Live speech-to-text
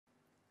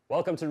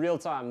Welcome to Real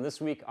Time.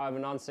 This week I'm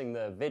announcing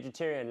the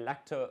vegetarian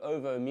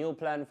lacto-ovo meal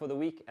plan for the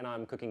week, and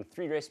I'm cooking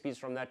 3 recipes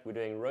from that. We're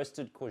doing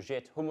roasted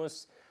courgette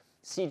hummus,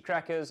 seed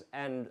crackers,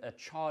 and a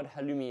charred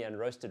halloumi and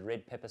roasted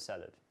red pepper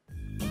salad.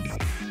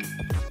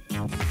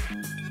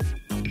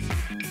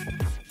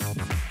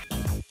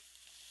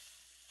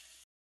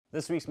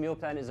 This week's meal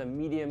plan is a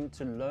medium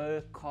to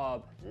low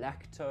carb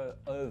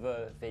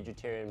lacto-ovo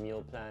vegetarian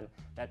meal plan.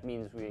 That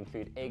means we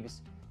include eggs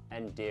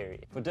and dairy.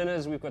 For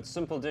dinners, we've got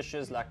simple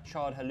dishes like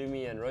charred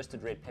halloumi and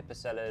roasted red pepper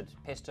salad,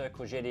 pesto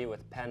courgette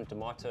with pan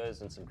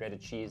tomatoes and some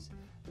grated cheese.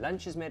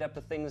 Lunch is made up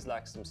of things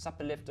like some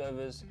supper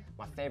leftovers,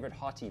 my favorite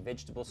hearty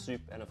vegetable soup,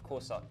 and of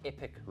course our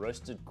epic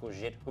roasted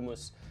courgette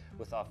hummus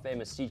with our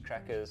famous seed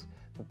crackers.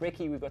 For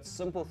brekkie, we've got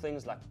simple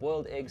things like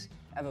boiled eggs,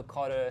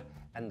 avocado,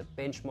 and the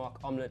benchmark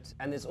omelette.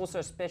 And there's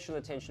also special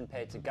attention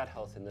paid to gut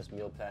health in this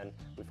meal plan.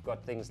 We've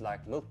got things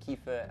like milk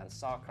kefir and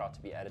sauerkraut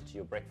to be added to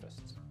your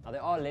breakfasts. Now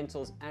there are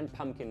lentils and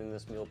pumpkin in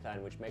this meal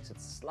plan, which makes it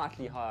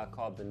slightly higher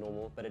carb than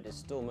normal, but it is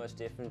still most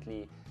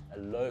definitely a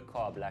low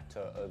carb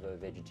lacto-ovo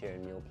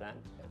vegetarian meal plan.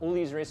 All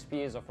these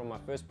recipes are from my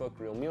first book,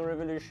 Real Meal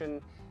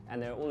Revolution,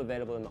 and they're all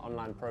available in the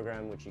online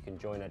program, which you can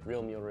join at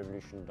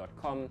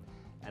realmealrevolution.com,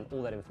 and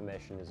all that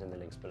information is in the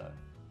links below.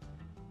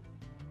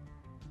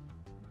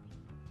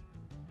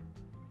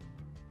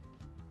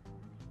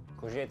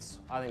 Courgettes,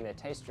 I think they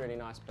taste really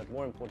nice, but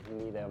more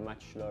importantly, they are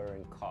much lower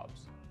in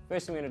carbs.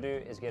 First thing we're going to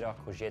do is get our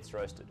courgettes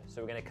roasted.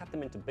 So we're going to cut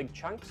them into big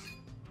chunks,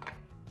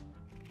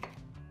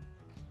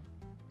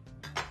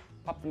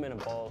 pop them in a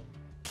bowl,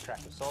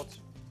 crack of salt,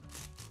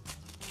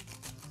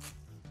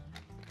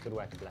 good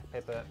whack of black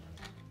pepper,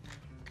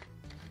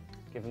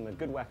 give them a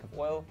good whack of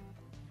oil,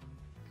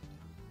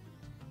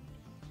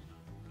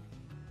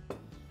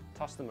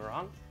 toss them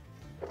around.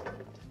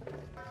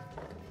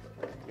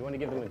 You want to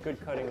give them a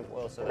good coating of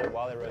oil so that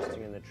while they're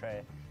roasting in the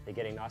tray, they're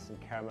getting nice and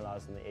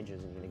caramelized on the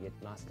edges, and you're going to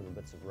get nice little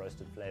bits of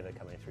roasted flavor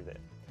coming through there.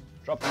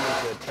 Drop them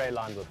into a tray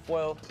lined with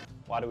foil.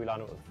 Why do we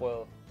line it with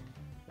foil?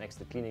 Makes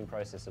the cleaning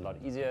process a lot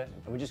easier.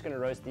 And we're just going to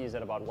roast these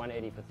at about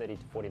 180 for 30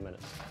 to 40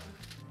 minutes.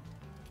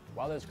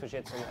 While those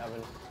courgettes are in the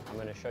oven, I'm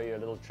going to show you a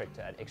little trick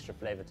to add extra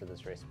flavor to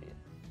this recipe.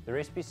 The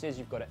recipe says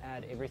you've got to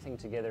add everything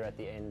together at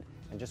the end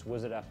and just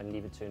whiz it up and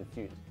leave it to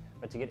infuse.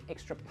 But to get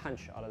extra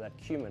punch out of that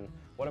cumin,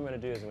 what I'm going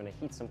to do is I'm going to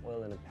heat some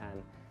oil in a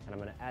pan, and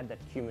I'm going to add that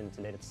cumin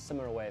to let it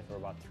simmer away for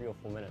about 3 or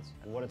 4 minutes.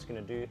 And what it's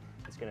going to do,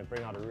 it's going to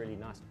bring out a really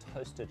nice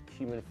toasted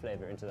cumin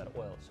flavor into that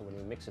oil. So when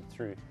you mix it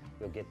through,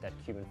 you'll get that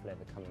cumin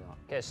flavor coming out.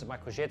 Okay, so my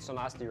courgettes are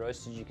nicely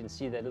roasted. You can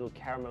see the little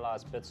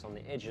caramelized bits on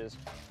the edges.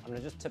 I'm going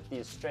to just tip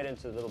these straight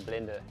into the little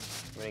blender.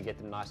 I'm going to get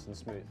them nice and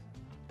smooth.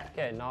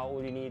 Okay, now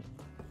all you need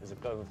is a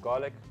clove of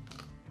garlic.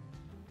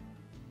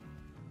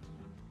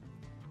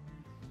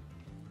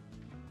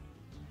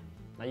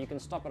 Now you can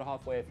stop it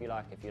halfway if you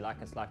like. If you like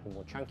it slightly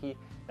more chunky,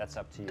 that's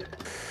up to you.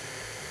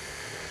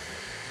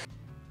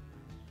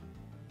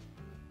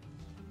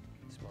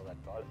 Smell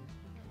that garlic.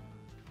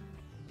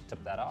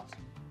 Tip that out.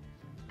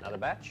 Another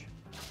batch.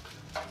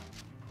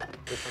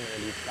 This I'm going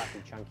to leave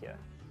slightly chunkier.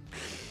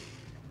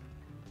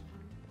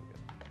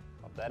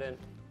 Pop that in.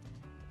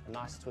 A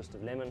nice twist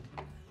of lemon.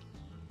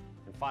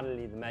 And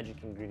finally, the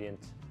magic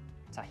ingredient,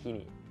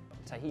 tahini.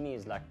 Tahini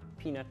is like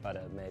peanut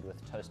butter made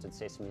with toasted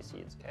sesame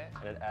seeds, okay?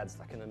 And it adds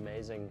like an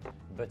amazing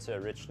bitter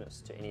richness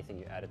to anything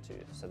you add it to.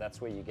 So that's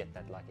where you get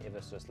that like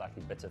ever so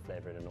slightly bitter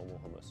flavor in a normal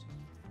hummus.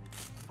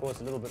 Of course,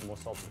 a little bit more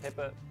salt and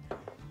pepper.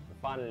 And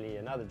finally,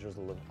 another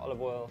drizzle of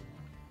olive oil.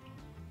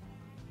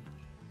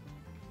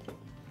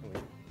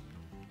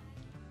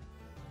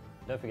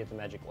 Don't forget the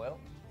magic oil.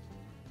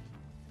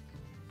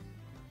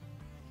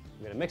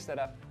 I'm gonna mix that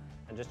up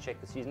and just check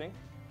the seasoning.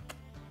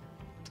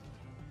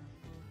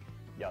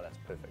 Yeah, that's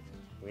perfect.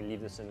 We're going to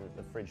leave this in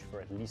the fridge for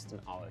at least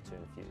an hour to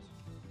infuse.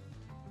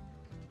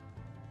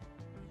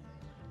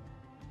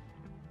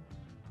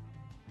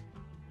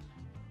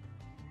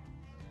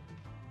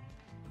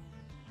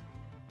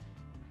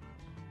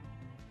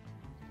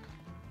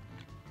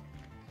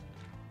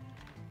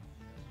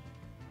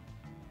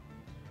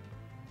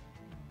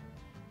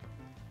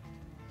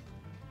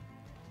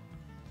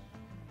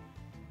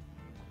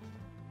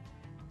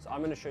 So I'm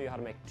going to show you how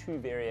to make 2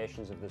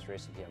 variations of this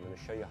recipe. I'm going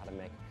to show you how to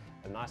make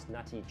a nice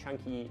nutty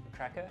chunky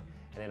cracker,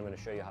 and then I'm going to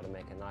show you how to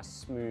make a nice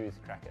smooth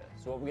cracker.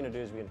 So what we're going to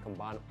do is we're going to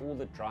combine all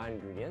the dry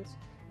ingredients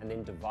and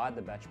then divide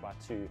the batch by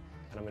 2, and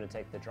I'm going to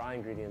take the dry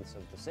ingredients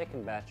of the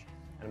second batch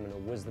and I'm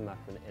going to whiz them up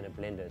in a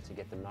blender to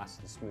get them nice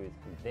and smooth,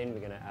 and then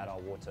we're going to add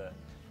our water,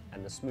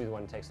 and the smooth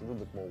one takes a little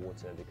bit more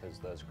water because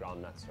those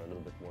ground nuts are a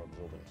little bit more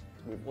absorbent.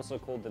 We've also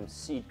called them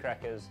seed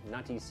crackers,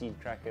 nutty seed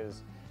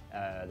crackers.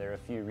 There are a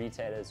few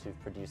retailers who've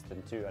produced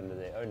them too under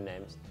their own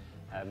names.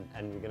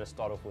 And we're going to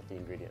start off with the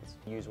ingredients.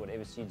 Use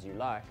whatever seeds you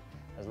like,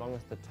 as long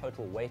as the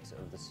total weight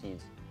of the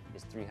seeds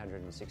is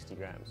 360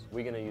 grams.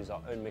 We're going to use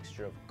our own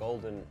mixture of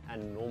golden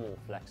and normal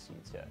flax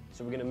seeds here.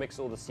 So we're going to mix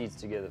all the seeds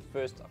together.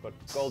 First, I've got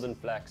golden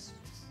flax,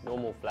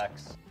 normal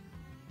flax,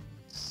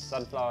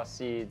 sunflower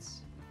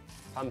seeds,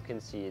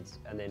 pumpkin seeds,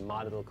 and then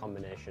my little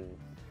combination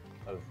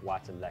of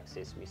white and black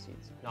sesame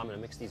seeds. Now I'm going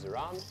to mix these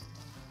around.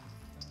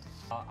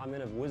 I'm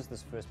going to whiz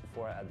this first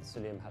before I add the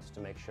psyllium husk to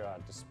make sure I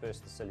disperse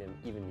the psyllium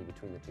evenly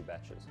between the two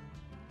batches.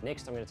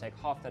 Next, I'm going to take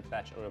half that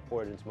batch and I'm going to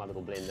pour it into my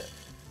little blender.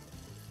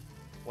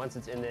 Once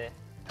it's in there,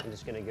 I'm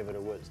just going to give it a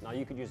whiz. Now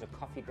you could use a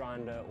coffee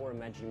grinder or a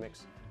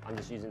Magimix. I'm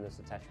just using this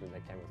attachment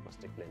that came with my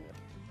stick blender.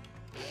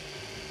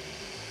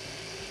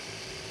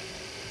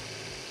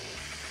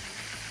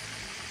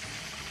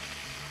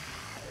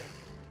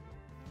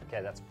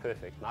 Okay, that's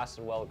perfect. Nice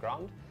and well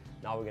ground.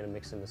 Now we're going to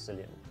mix in the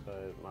psyllium.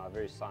 So my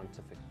very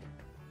scientific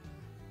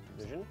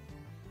vision.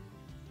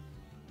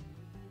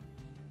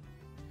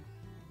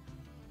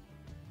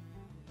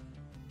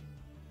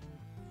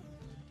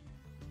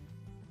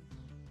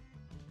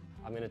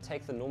 I'm going to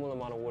take the normal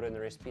amount of water in the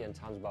recipe and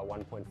times by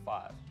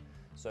 1.5.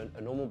 So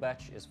a normal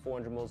batch is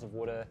 400 mils of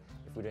water.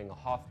 If we're doing a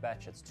half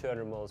batch, it's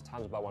 200 mils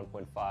times by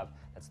 1.5.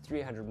 That's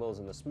 300 mils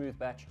in the smooth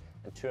batch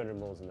and 200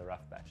 mils in the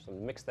rough batch. So I'm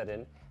going to mix that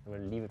in. I'm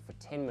going to leave it for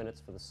 10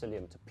 minutes for the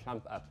psyllium to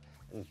plump up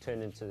and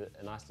turn into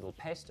a nice little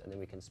paste, and then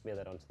we can smear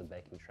that onto the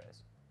baking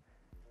trays.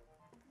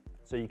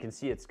 So you can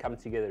see it's come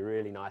together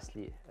really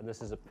nicely, and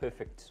this is a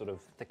perfect sort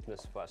of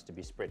thickness for us to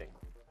be spreading.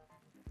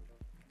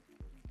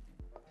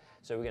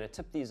 So we're going to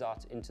tip these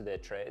out into their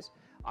trays.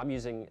 I'm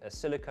using a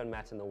silicone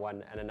mat in the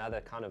one and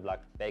another kind of like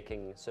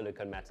baking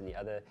silicone mat in the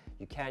other.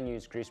 You can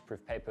use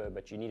greaseproof paper,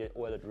 but you need to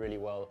oil it really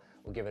well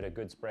or give it a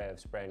good spray of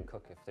spray and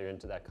cook if they're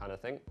into that kind of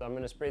thing. So I'm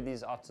going to spread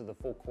these out to the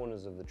four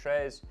corners of the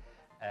trays,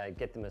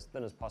 get them as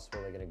thin as possible.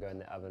 They're going to go in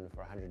the oven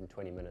for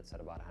 120 minutes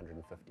at about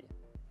 150.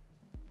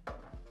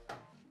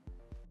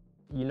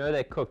 You know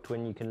they're cooked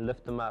when you can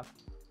lift them up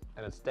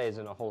and it stays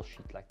in a whole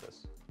sheet like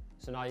this.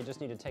 So now you just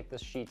need to take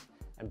this sheet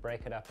and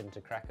break it up into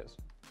crackers.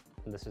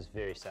 And this is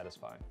very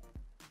satisfying.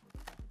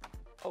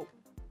 Oh.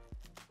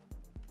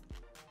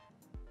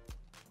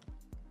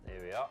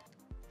 There we are.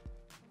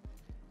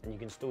 And you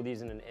can store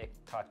these in an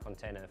airtight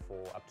container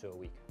for up to a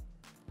week.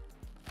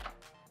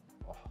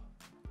 Oh.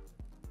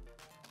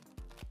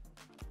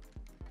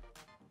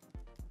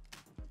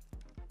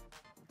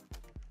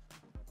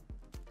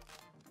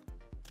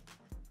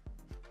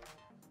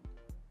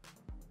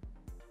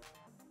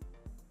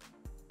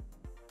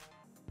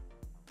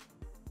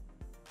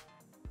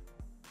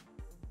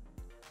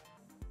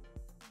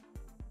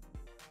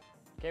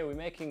 Okay, we're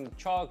making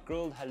char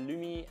grilled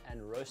halloumi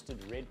and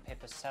roasted red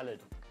pepper salad,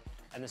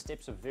 and the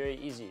steps are very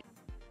easy.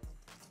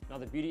 Now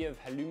the beauty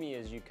of halloumi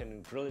is you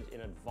can grill it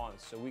in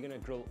advance, so we're going to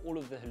grill all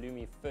of the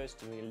halloumi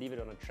first and we're going to leave it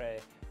on a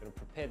tray, we're going to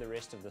prepare the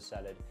rest of the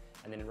salad,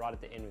 and then right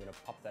at the end we're going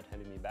to pop that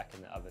halloumi back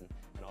in the oven,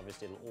 and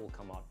obviously it'll all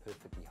come out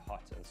perfectly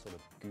hot and sort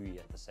of gooey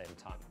at the same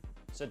time.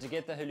 So to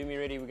get the halloumi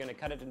ready, we're going to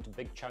cut it into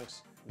big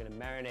chunks, we're going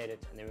to marinate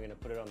it, and then we're going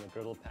to put it on the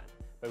griddle pan.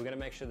 But we're going to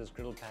make sure this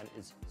griddle pan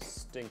is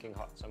stinking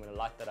hot, so I'm going to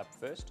light that up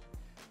first.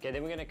 Okay,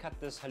 then we're going to cut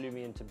this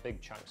halloumi into big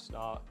chunks.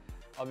 Now,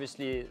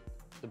 obviously,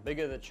 the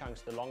bigger the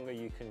chunks, the longer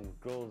you can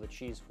grill the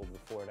cheese for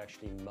before it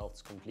actually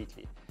melts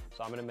completely.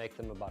 So I'm going to make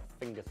them about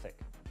finger thick.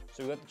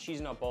 So we've got the cheese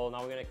in our bowl.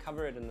 Now we're going to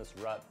cover it in this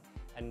rub.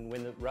 And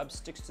when the rub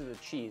sticks to the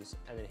cheese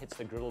and then hits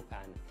the griddle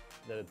pan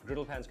is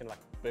going to like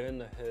burn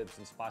the herbs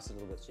and spice it a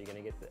little bit. So you're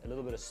going to get a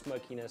little bit of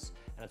smokiness,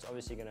 and it's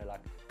obviously going to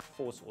like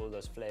force all of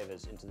those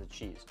flavors into the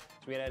cheese. So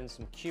we're going to add in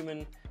some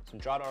cumin, some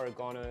dried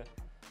oregano,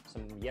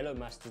 some yellow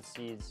mustard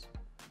seeds,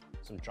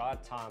 some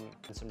dried thyme,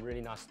 and some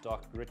really nice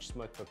dark rich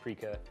smoked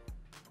paprika.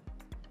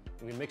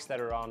 And we mix that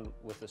around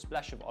with a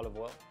splash of olive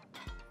oil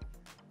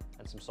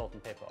and some salt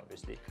and pepper,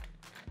 obviously.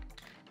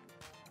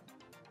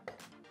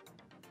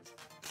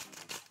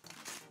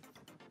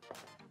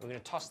 We're going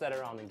to toss that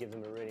around and give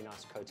them a really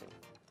nice coating.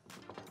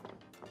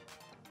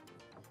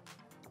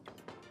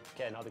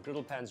 Okay, now the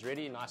griddle pan's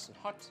ready, nice and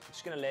hot. I'm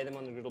just going to lay them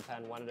on the griddle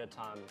pan one at a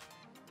time,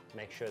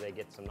 make sure they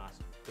get some nice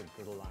good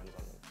griddle lines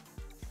on them.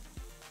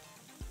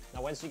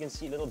 Now once you can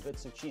see little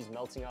bits of cheese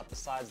melting out the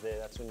sides there,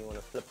 that's when you want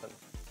to flip them.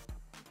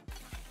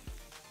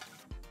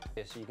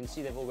 Okay, so you can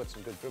see they've all got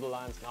some good griddle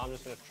lines. Now I'm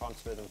just going to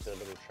transfer them to a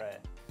little tray.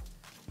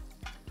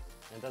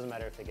 And it doesn't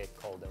matter if they get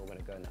cold, they're all going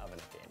to go in the oven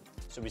at the end.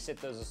 So we set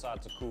those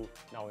aside to cool.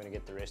 Now we're going to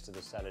get the rest of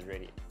the salad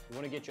ready. You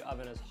want to get your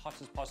oven as hot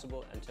as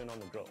possible and turn on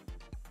the grill.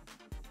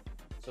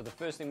 So the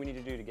first thing we need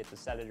to do to get the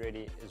salad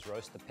ready is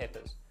roast the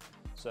peppers.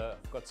 So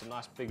I've got some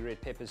nice big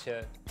red peppers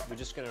here. We're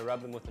just going to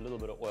rub them with a little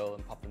bit of oil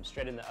and pop them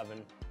straight in the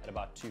oven at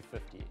about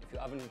 250. If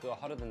your oven will go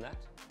hotter than that,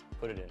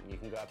 put it in. You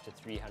can go up to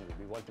 300.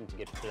 We want them to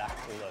get black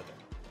all over.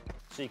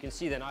 So you can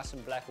see they're nice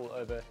and black all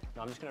over.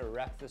 Now I'm just going to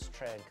wrap this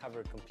tray and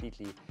cover it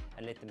completely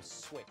and let them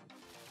sweat.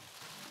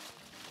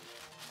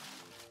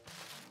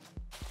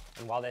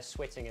 And while they're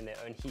sweating in their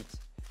own heat,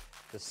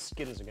 the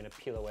skins are going to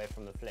peel away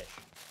from the flesh.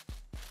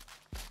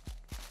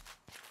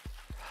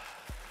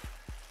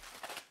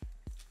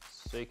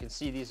 So you can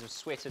see these have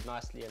sweated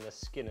nicely and the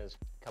skin has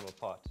come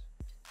apart.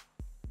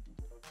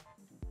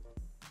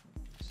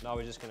 So now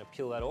we're just going to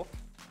peel that off.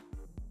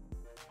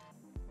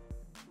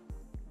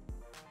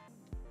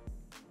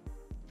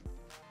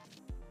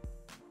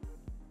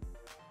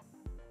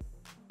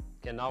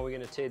 Okay, now we're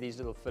going to tear these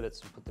little fillets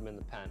and put them in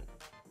the pan.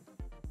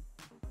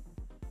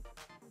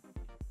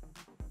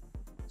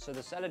 So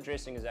the salad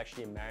dressing is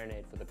actually a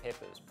marinade for the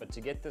peppers, but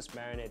to get this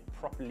marinade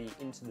properly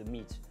into the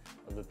meat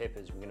of the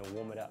peppers, we're going to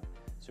warm it up.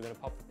 So we're going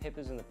to pop the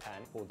peppers in the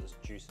pan, pour this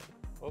juice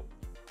in. Oh,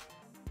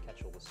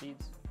 catch all the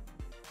seeds.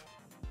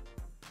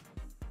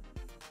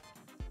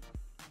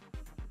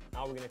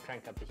 Now we're going to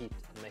crank up the heat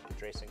and make the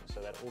dressing so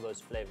that all those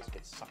flavors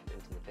get sucked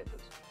into the peppers.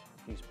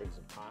 A few sprigs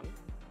of thyme.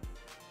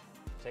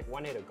 Take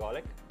 1 head of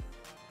garlic.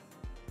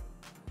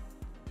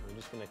 We're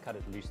just going to cut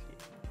it loosely.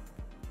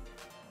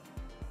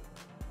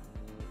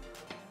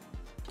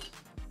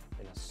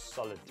 Then a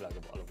solid glug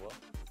of olive oil.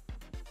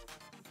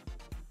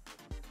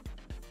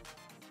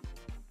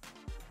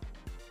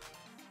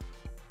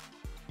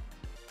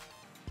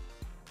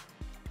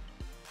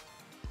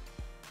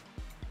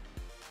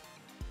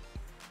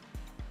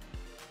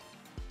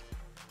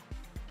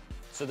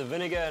 So the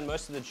vinegar and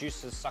most of the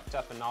juice is sucked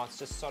up and now it's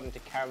just starting to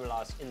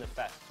caramelize in the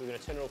fat. So we're going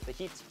to turn it off the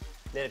heat,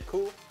 let it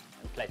cool,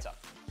 and plate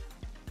up.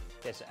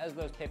 Okay, so as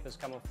those peppers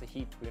come off the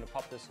heat, we're going to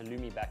pop this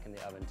halloumi back in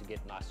the oven to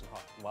get nice and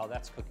hot. And while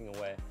that's cooking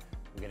away,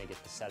 we're going to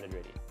get the salad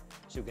ready.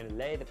 So we're going to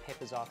lay the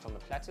peppers out on the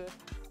platter.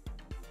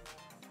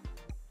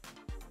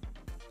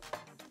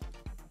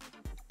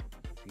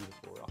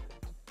 Beautiful rocket.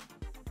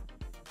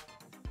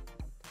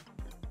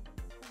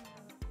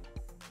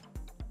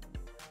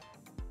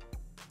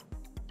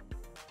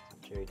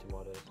 Cherry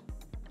tomatoes.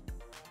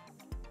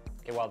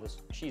 Okay, while this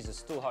cheese is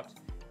still hot,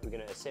 we're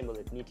going to assemble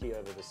it neatly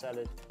over the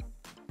salad.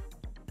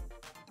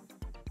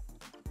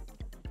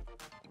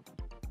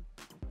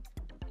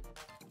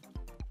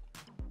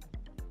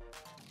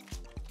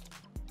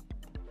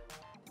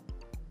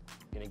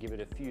 Going to give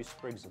it a few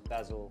sprigs of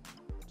basil,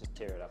 just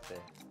tear it up there.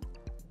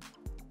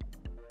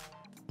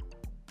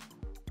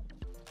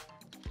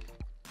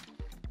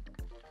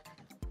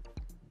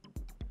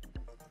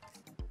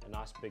 A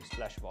nice big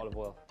splash of olive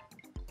oil.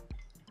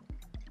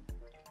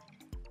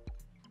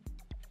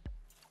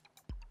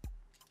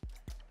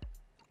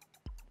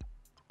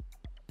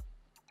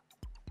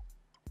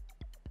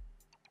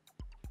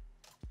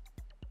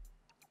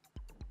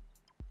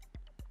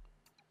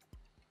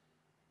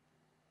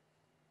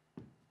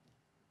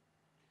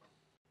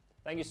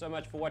 Thank you so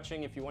much for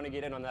watching. If you want to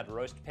get in on that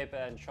roast pepper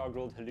and char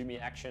grilled halloumi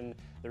action,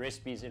 the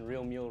recipe's in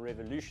Real Meal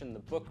Revolution, the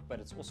book, but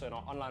it's also in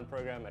our online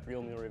program at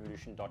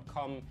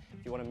realmealrevolution.com.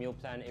 If you want a meal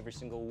plan every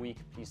single week,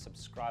 please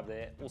subscribe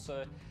there.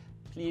 Also,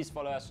 please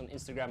follow us on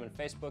Instagram and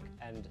Facebook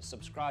and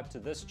subscribe to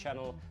this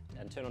channel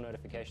and turn on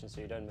notifications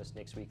so you don't miss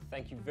next week.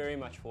 Thank you very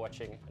much for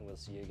watching and we'll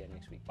see you again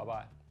next week.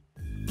 Bye-bye.